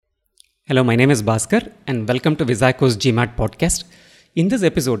Hello, my name is Bhaskar and welcome to Visaco's GMAT podcast. In this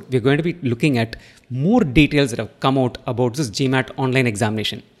episode, we're going to be looking at more details that have come out about this GMAT online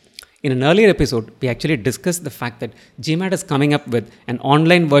examination. In an earlier episode, we actually discussed the fact that GMAT is coming up with an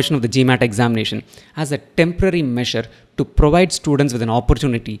online version of the GMAT examination as a temporary measure to provide students with an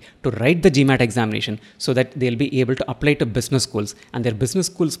opportunity to write the GMAT examination so that they'll be able to apply to business schools and their business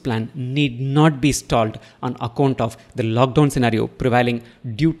schools plan need not be stalled on account of the lockdown scenario prevailing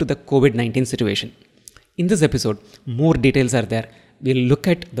due to the COVID-19 situation. In this episode, more details are there. We'll look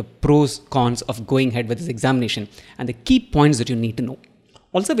at the pros, cons of going ahead with this examination and the key points that you need to know.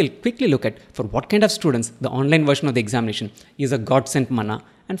 Also, we'll quickly look at for what kind of students the online version of the examination is a God-sent manna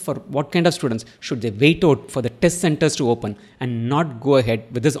and for what kind of students should they wait out for the test centers to open and not go ahead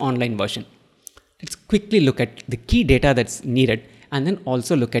with this online version. Let's quickly look at the key data that's needed and then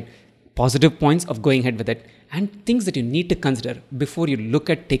also look at positive points of going ahead with it and things that you need to consider before you look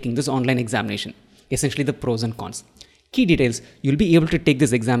at taking this online examination, essentially the pros and cons. Key details, you'll be able to take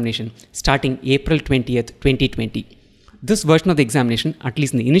this examination starting April 20th, 2020. This version of the examination, at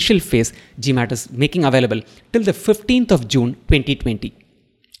least in the initial phase, GMAT is making available till the 15th of June 2020.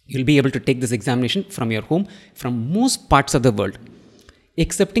 You'll be able to take this examination from your home from most parts of the world,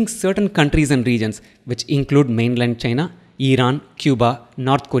 excepting certain countries and regions which include mainland China, Iran, Cuba,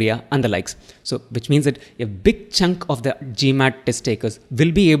 North Korea and the likes. So, which means that a big chunk of the GMAT test takers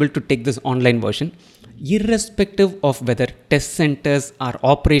will be able to take this online version, irrespective of whether test centers are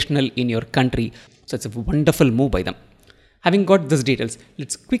operational in your country. So, it's a wonderful move by them. Having got these details,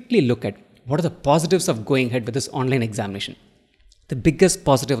 let's quickly look at what are the positives of going ahead with this online examination. The biggest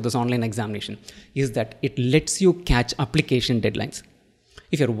positive of this online examination is that it lets you catch application deadlines.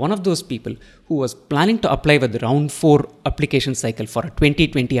 If you're one of those people who was planning to apply with round 4 application cycle for a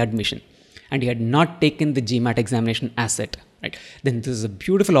 2020 admission and you had not taken the GMAT examination as set, right, then this is a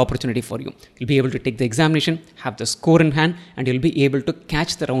beautiful opportunity for you. You'll be able to take the examination, have the score in hand, and you'll be able to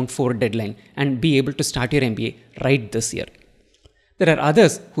catch the round 4 deadline and be able to start your MBA right this year. There are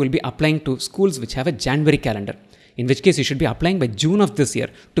others who will be applying to schools which have a January calendar, in which case you should be applying by June of this year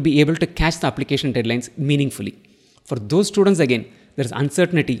to be able to catch the application deadlines meaningfully. For those students again, there is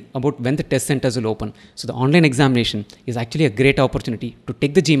uncertainty about when the test centers will open. So the online examination is actually a great opportunity to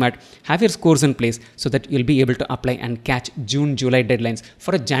take the GMAT, have your scores in place so that you'll be able to apply and catch June, July deadlines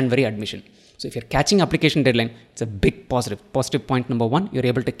for a January admission. So if you're catching application deadline, it's a big positive. Positive point number 1, you're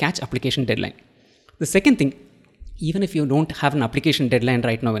able to catch application deadline. The second thing, even if you don't have an application deadline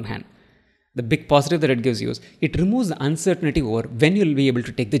right now in hand, the big positive that it gives you is it removes the uncertainty over when you'll be able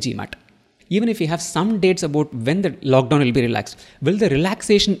to take the GMAT. Even if you have some dates about when the lockdown will be relaxed, will the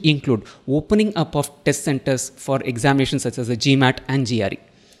relaxation include opening up of test centers for examinations such as the GMAT and GRE?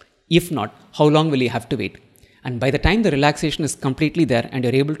 If not, how long will you have to wait? And by the time the relaxation is completely there and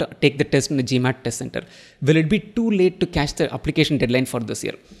you're able to take the test in the GMAT test center, will it be too late to catch the application deadline for this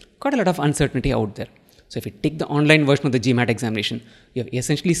year? Quite a lot of uncertainty out there. So if you take the online version of the GMAT examination, you have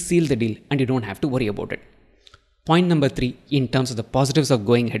essentially sealed the deal and you don't have to worry about it. Point number 3, in terms of the positives of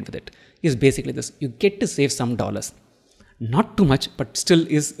going ahead with it, is basically this. You get to save some dollars. Not too much, but still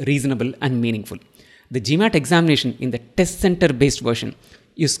is reasonable and meaningful. The GMAT examination in the test center based version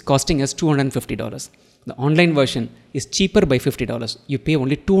is costing us $250. The online version is cheaper by $50. You pay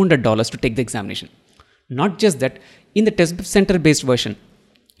only $200 to take the examination. Not just that, in the test center based version,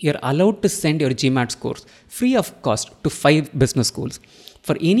 you're allowed to send your GMAT scores free of cost to 5 business schools.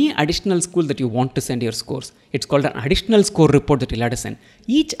 For any additional school that you want to send your scores, it's called an additional score report that you'll have to send.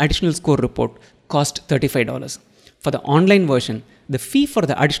 Each additional score report costs $35. For the online version, the fee for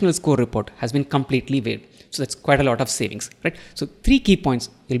the additional score report has been completely waived. So that's quite a lot of savings, right? So 3 key points.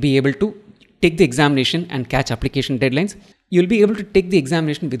 You'll be able to take the examination and catch application deadlines. You'll be able to take the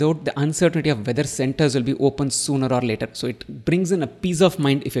examination without the uncertainty of whether centers will be open sooner or later. So it brings in a peace of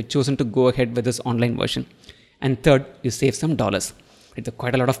mind if you've chosen to go ahead with this online version. And third, you save some dollars. It's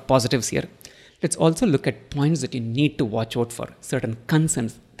quite a lot of positives here. Let's also look at points that you need to watch out for, certain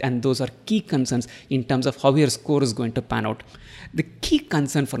concerns, and those are key concerns in terms of how your score is going to pan out. The key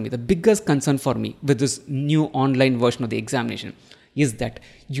concern for me, the biggest concern for me with this new online version of the examination is that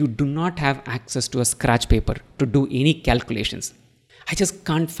you do not have access to a scratch paper to do any calculations. I just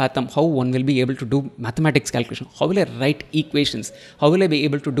can't fathom how one will be able to do mathematics calculation. How will I write equations? How will I be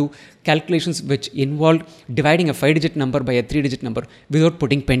able to do calculations which involve dividing a 5-digit number by a 3-digit number without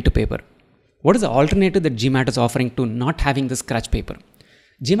putting pen to paper? What is the alternative that GMAT is offering to not having the scratch paper?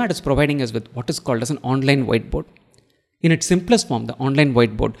 GMAT is providing us with what is called as an online whiteboard. In its simplest form, the online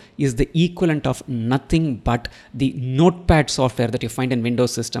whiteboard is the equivalent of nothing but the notepad software that you find in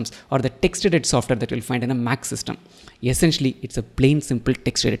Windows systems or the text edit software that you'll find in a Mac system. Essentially, it's a plain simple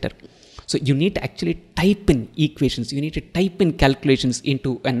text editor. So you need to actually type in equations, you need to type in calculations into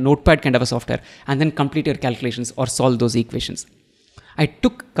a notepad kind of a software and then complete your calculations or solve those equations. I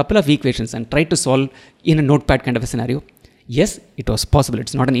took a couple of equations and tried to solve in a notepad kind of a scenario. Yes, it was possible.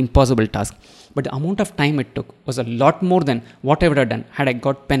 It's not an impossible task. But the amount of time it took was a lot more than what I would have done had I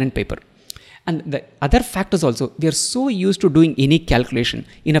got pen and paper. And the other factors also, we are so used to doing any calculation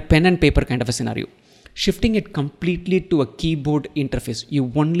in a pen and paper kind of a scenario. Shifting it completely to a keyboard interface. You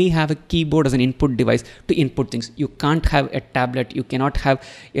only have a keyboard as an input device to input things. You can't have a tablet. You cannot have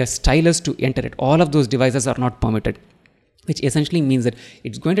a stylus to enter it. All of those devices are not permitted, which essentially means that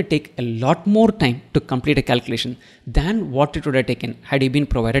it's going to take a lot more time to complete a calculation than what it would have taken had you been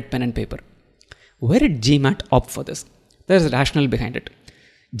provided pen and paper. Where did GMAT opt for this? There's a rationale behind it.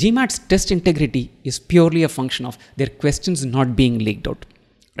 GMAT's test integrity is purely a function of their questions not being leaked out.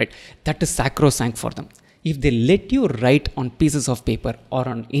 Right? That is sacrosanct for them. If they let you write on pieces of paper or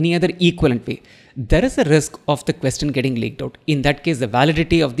on any other equivalent way, there is a risk of the question getting leaked out. In that case, the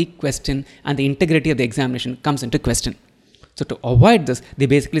validity of the question and the integrity of the examination comes into question. So to avoid this, they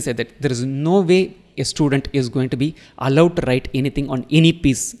basically said that there is no way a student is going to be allowed to write anything on any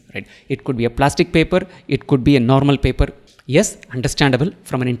piece. Right? It could be a plastic paper, it could be a normal paper. Yes, understandable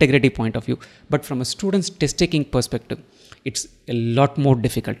from an integrity point of view, but from a student's test taking perspective, it's a lot more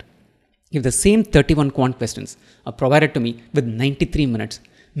difficult. If the same 31 quant questions are provided to me with 93 minutes,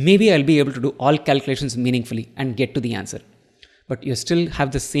 maybe I'll be able to do all calculations meaningfully and get to the answer. But you still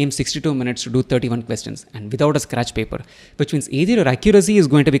have the same 62 minutes to do 31 questions and without a scratch paper, which means either your accuracy is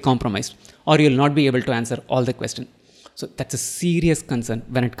going to be compromised or you'll not be able to answer all the questions. So that's a serious concern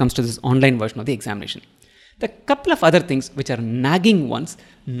when it comes to this online version of the examination. The couple of other things which are nagging ones,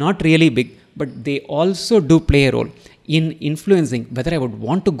 not really big, but they also do play a role in influencing whether I would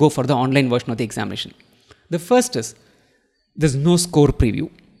want to go for the online version of the examination. The first is, there's no score preview.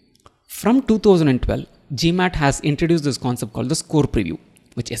 From 2012, GMAT has introduced this concept called the score preview,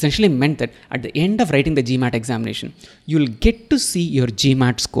 which essentially meant that at the end of writing the GMAT examination, you'll get to see your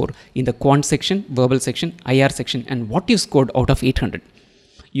GMAT score in the quant section, verbal section, IR section, and what you scored out of 800.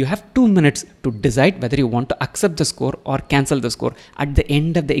 You have 2 minutes to decide whether you want to accept the score or cancel the score at the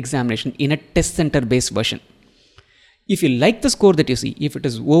end of the examination in a test center based version. If you like the score that you see, if it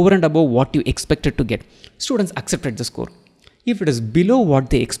is over and above what you expected to get, students accepted the score. If it is below what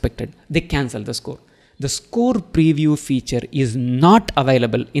they expected, they cancel the score. The score preview feature is not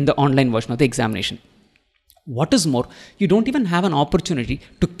available in the online version of the examination. What is more, you don't even have an opportunity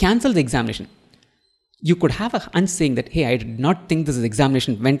to cancel the examination. You could have a hunch saying that, hey, I did not think this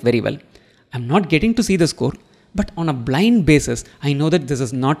examination went very well. I'm not getting to see the score, but on a blind basis, I know that this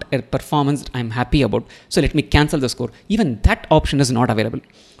is not a performance I'm happy about, so let me cancel the score. Even that option is not available.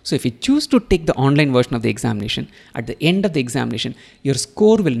 So if you choose to take the online version of the examination, at the end of the examination, your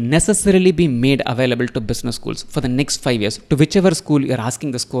score will necessarily be made available to business schools for the next 5 years, to whichever school you're asking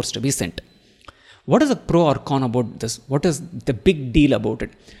the scores to be sent. What is a pro or con about this? What is the big deal about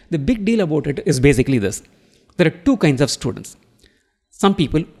it? The big deal about it is basically this. There are two kinds of students. Some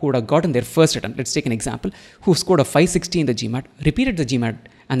people who would have gotten their first attempt, let's take an example, who scored a 560 in the GMAT, repeated the GMAT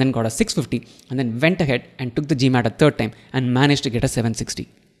and then got a 650 and then went ahead and took the GMAT a third time and managed to get a 760.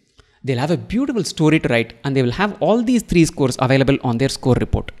 They'll have a beautiful story to write and they will have all these 3 scores available on their score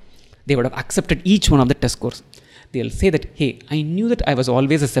report. They would have accepted each one of the test scores. They'll say that, hey, I knew that I was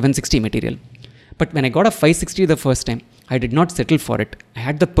always a 760 material. But when I got a 560 the first time, I did not settle for it. I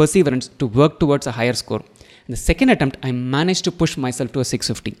had the perseverance to work towards a higher score. In the second attempt, I managed to push myself to a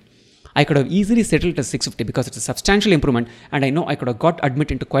 650. I could have easily settled at 650 because it's a substantial improvement and I know I could have got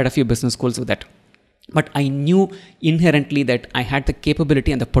admitted into quite a few business schools with that. But I knew inherently that I had the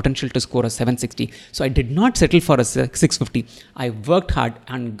capability and the potential to score a 760. So I did not settle for a 650. I worked hard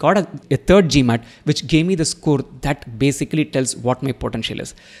and got a third GMAT, which gave me the score that basically tells what my potential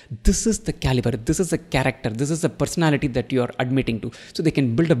is. This is the caliber, this is the character, this is the personality that you are admitting to. So they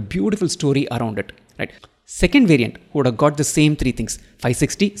can build a beautiful story around it. Right? Second variant who would have got the same 3 things,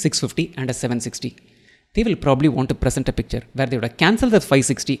 560, 650 and a 760. They will probably want to present a picture where they would have cancelled the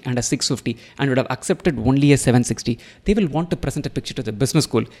 560 and a 650 and would have accepted only a 760. They will want to present a picture to the business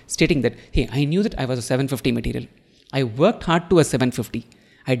school stating that, hey, I knew that I was a 750 material. I worked hard to a 750.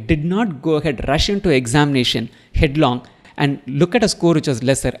 I did not go ahead, rush into examination headlong and look at a score which was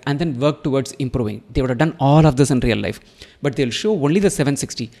lesser and then work towards improving. They would have done all of this in real life. But they'll show only the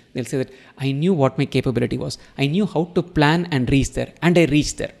 760. They'll say that I knew what my capability was. I knew how to plan and reach there, and I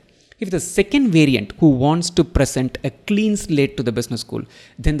reached there. If the second variant who wants to present a clean slate to the business school,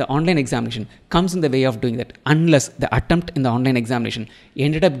 then the online examination comes in the way of doing that, unless the attempt in the online examination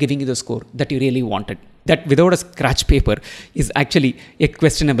ended up giving you the score that you really wanted. That without a scratch paper is actually a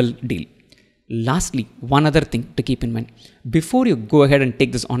questionable deal. Lastly, one other thing to keep in mind. Before you go ahead and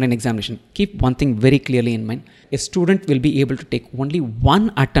take this online examination, keep one thing very clearly in mind. A student will be able to take only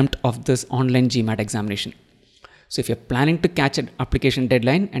one attempt of this online GMAT examination. So if you're planning to catch an application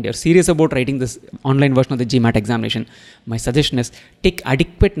deadline and you're serious about writing this online version of the GMAT examination, my suggestion is take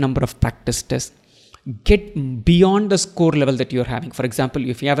adequate number of practice tests. Get beyond the score level that you're having. For example,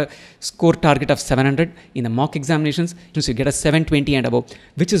 if you have a score target of 700 in the mock examinations, you get a 720 and above,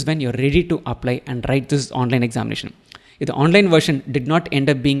 which is when you're ready to apply and write this online examination. If the online version did not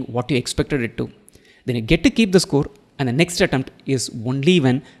end up being what you expected it to, then you get to keep the score, and the next attempt is only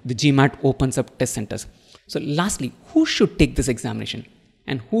when the GMAT opens up test centers. So lastly, who should take this examination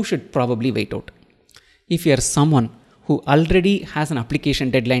and who should probably wait out? If you are someone who already has an application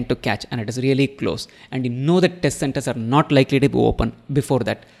deadline to catch and it is really close, and you know that test centers are not likely to be open before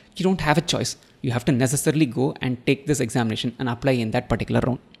that, you don't have a choice. You have to necessarily go and take this examination and apply in that particular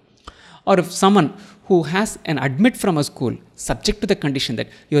round. Or if someone who has an admit from a school subject to the condition that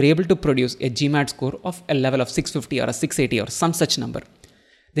you're able to produce a GMAT score of a level of 650 or a 680 or some such number,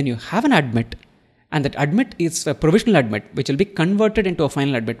 then you have an admit, and that admit is a provisional admit which will be converted into a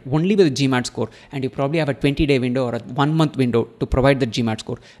final admit only with a GMAT score, and you probably have a 20-day window or a 1-month window to provide the GMAT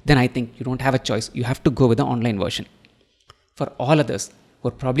score, then I think you don't have a choice. You have to go with the online version. For all others who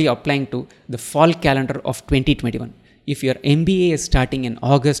are probably applying to the fall calendar of 2021, if your MBA is starting in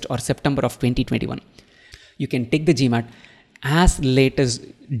August or September of 2021, you can take the GMAT as late as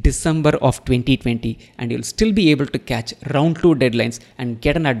December of 2020, and you'll still be able to catch round 2 deadlines and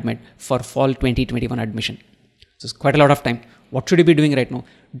get an admit for fall 2021 admission. So it's quite a lot of time. What should you be doing right now?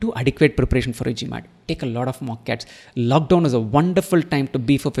 Do adequate preparation for a GMAT. Take a lot of mock cats. Lockdown is a wonderful time to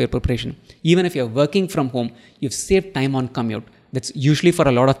beef up your preparation. Even if you're working from home, you've saved time on commute. That's usually for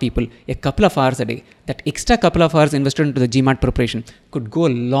a lot of people a couple of hours a day. That extra couple of hours invested into the GMAT preparation could go a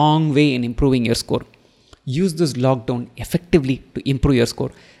long way in improving your score. Use this lockdown effectively to improve your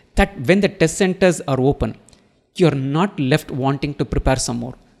score. That when the test centers are open, you're not left wanting to prepare some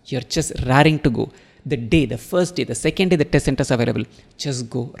more. You're just raring to go. The first day, the second day the test centers are available, just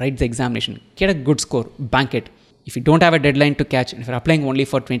go, write the examination, get a good score, bank it. If you don't have a deadline to catch, and if you're applying only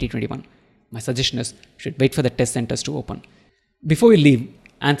for 2021, my suggestion is you should wait for the test centers to open. Before we leave,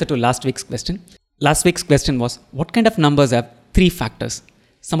 answer to last week's question. Last week's question was, what kind of numbers have 3 factors?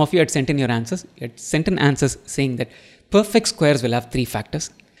 Some of you had sent in your answers. You had sent in answers saying that perfect squares will have 3 factors.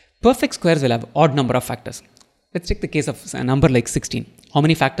 Perfect squares will have odd number of factors. Let's take the case of a number like 16. How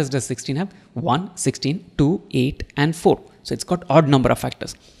many factors does 16 have? 1, 16, 2, 8 and 4. So it's got odd number of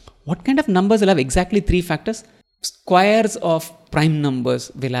factors. What kind of numbers will have exactly 3 factors? Squares of prime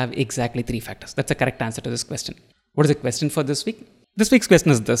numbers will have exactly 3 factors. That's the correct answer to this question. What is the question for this week? This week's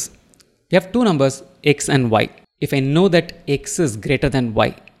question is this. We have 2 numbers, x and y. If I know that x is greater than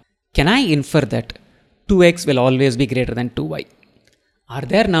y, can I infer that 2x will always be greater than 2y? Are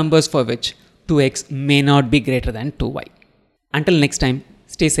there numbers for which 2x may not be greater than 2y? Until next time,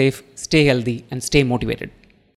 stay safe, stay healthy, and stay motivated.